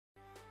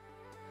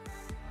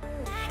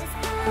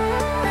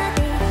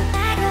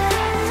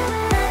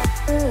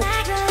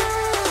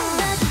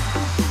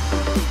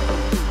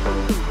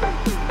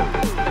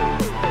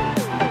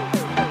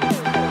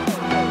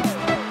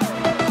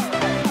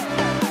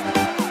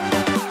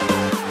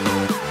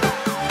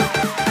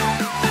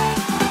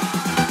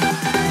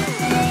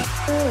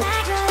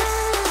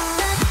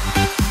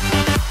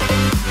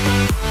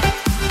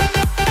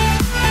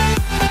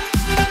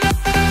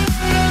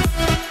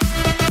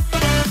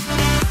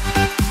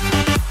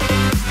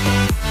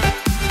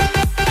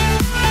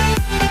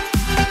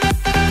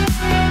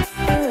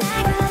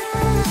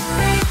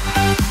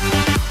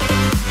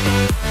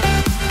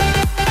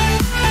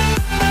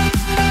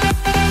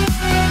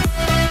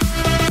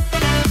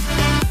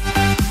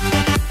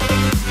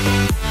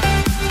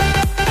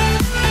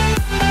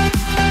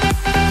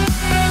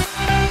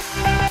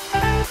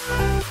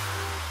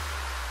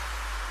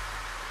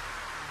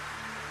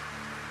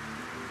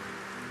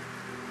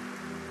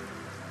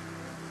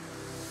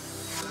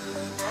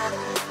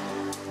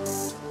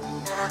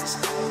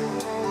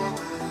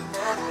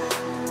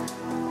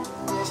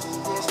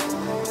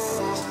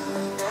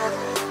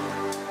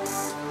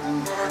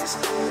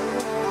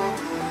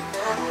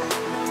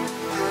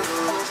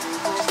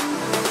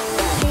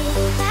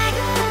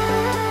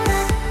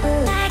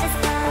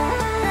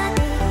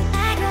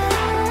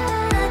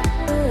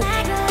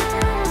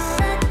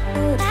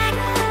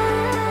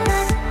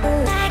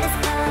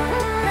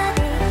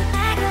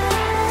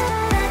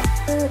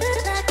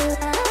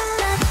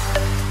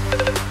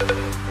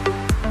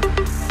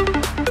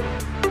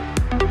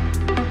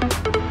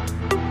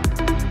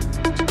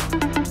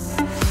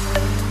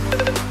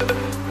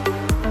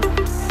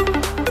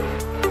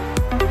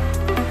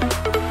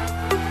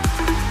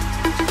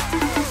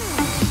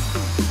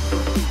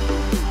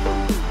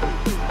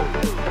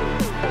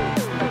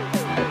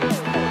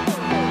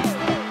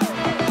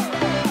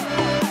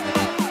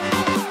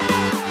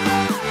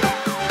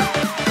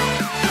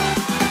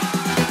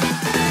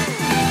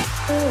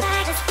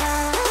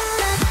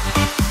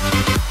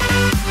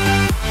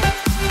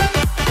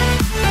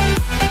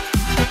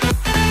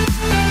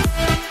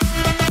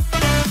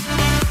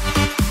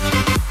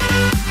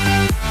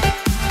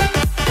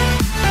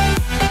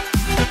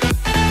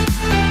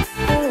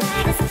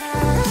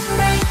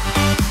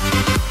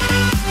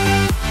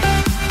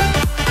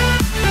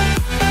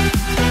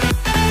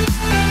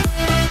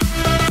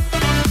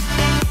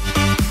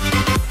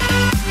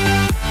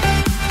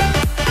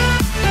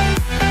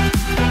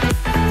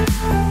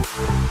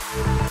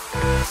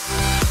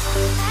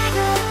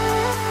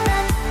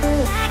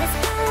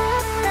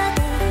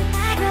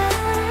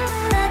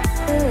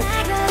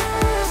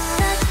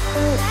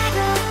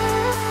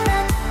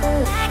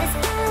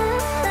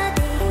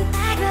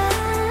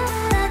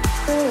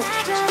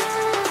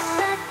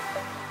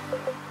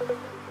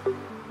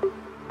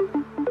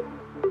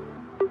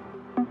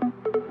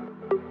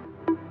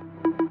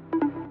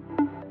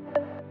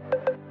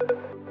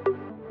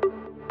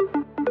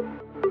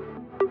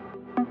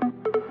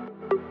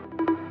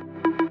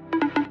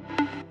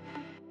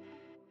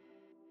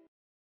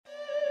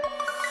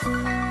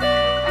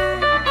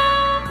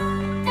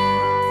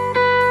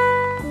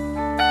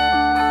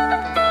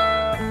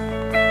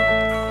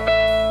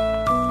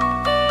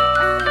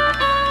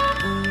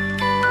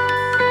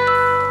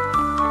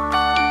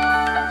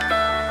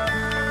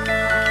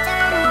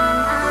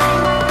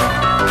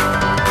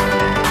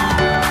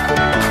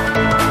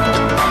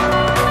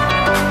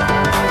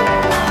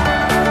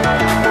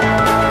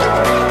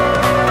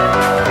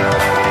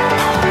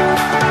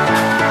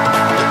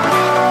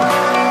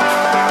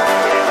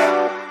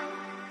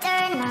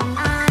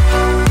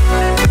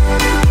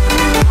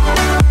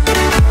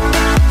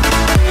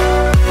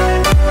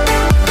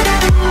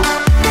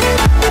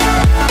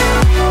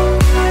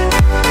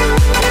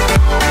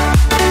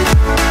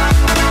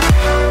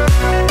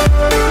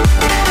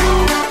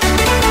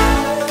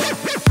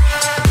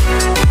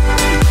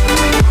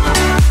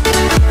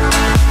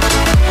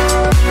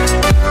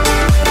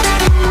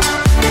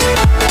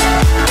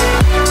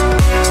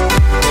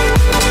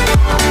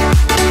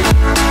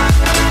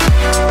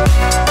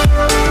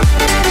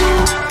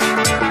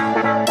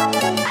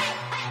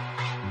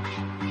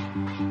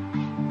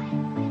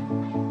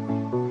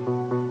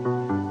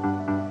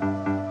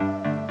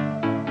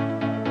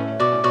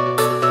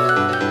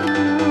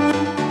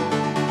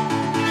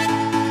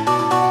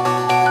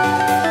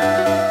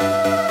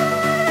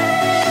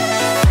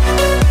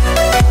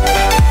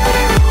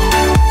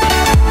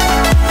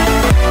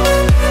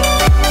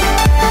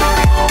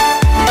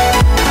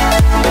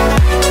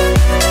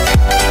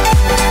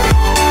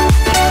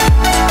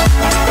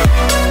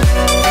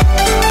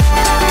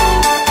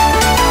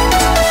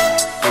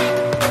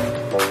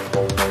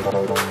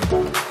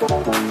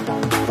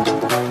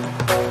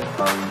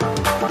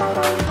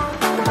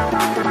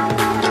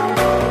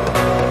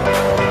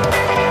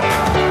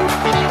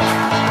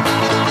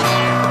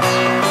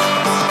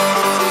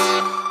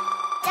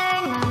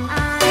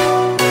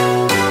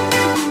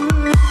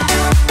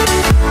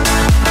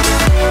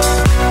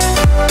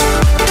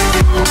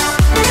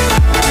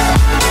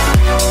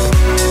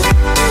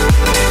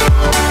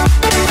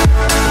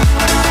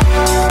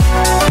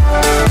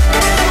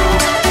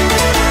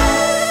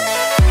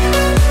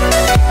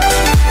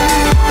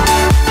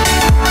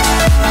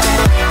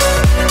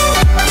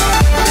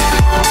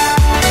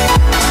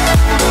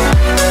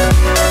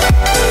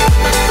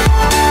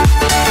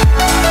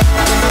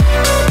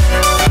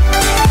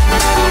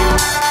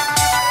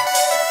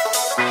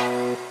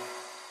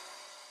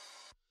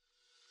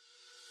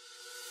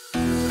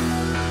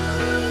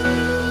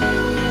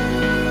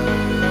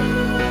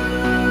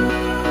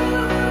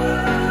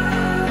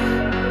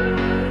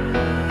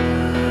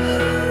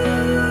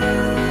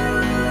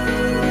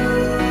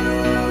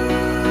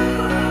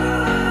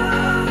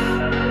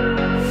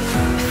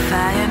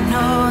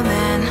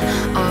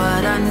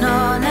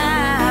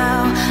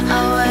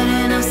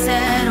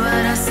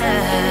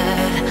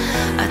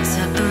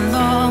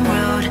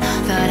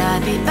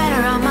be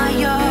better on my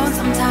own.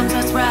 Sometimes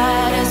what's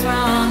right is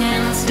wrong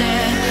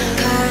instead.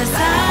 'Cause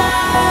I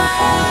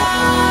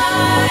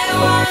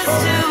was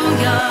too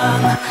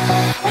young,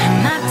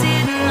 and I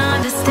didn't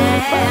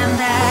understand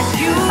that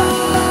you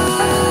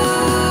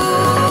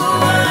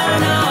were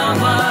no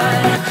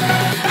one.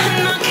 And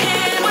I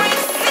can't wait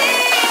to see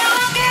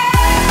you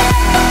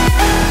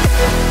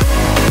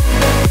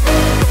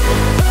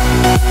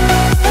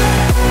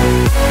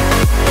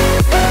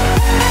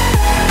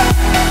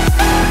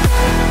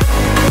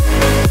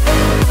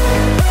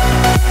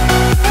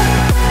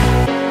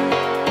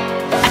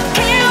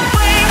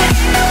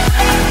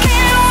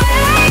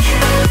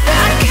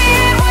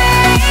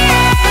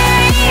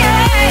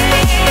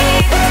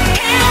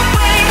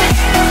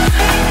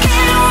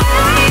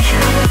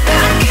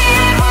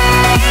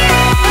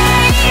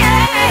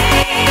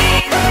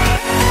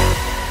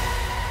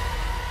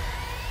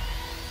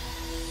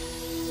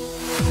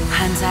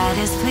hindsight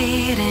is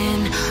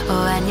fleeting,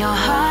 oh, and your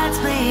heart's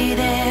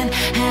bleeding,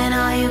 and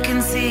all you can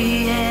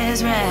see is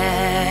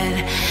red,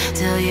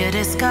 till you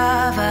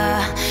discover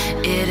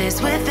it is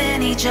within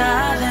each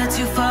other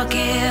to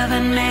forgive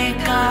and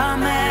make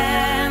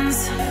amends.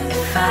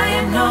 If I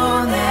had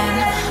known then,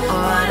 or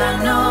what I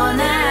know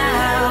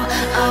now,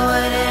 I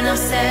wouldn't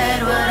have said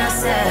what I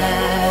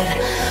said.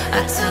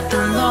 I took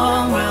the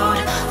long road,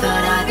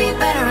 thought I'd be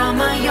better on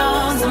my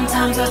own.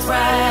 Sometimes what's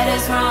right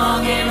is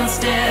wrong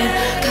instead.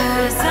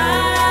 'Cause I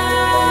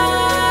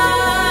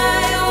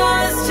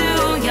was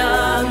too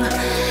young,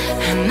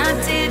 and I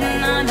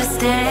didn't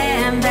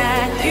understand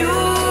that you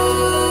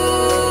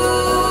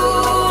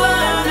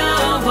were no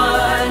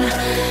one.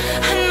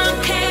 And I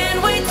can't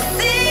wait to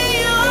see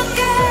you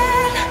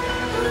again.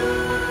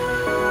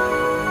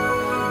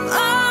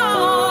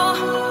 Oh,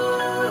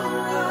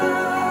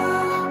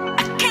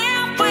 I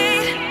can't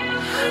wait,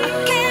 I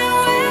can't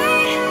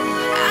wait,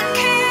 I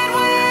can't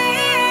wait.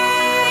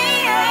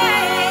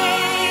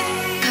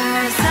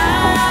 'Cause I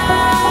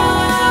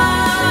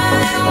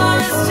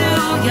was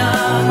too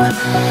young,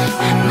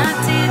 and I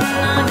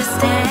didn't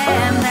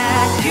understand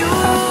that you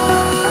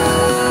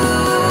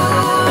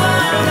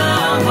were no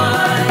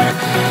one.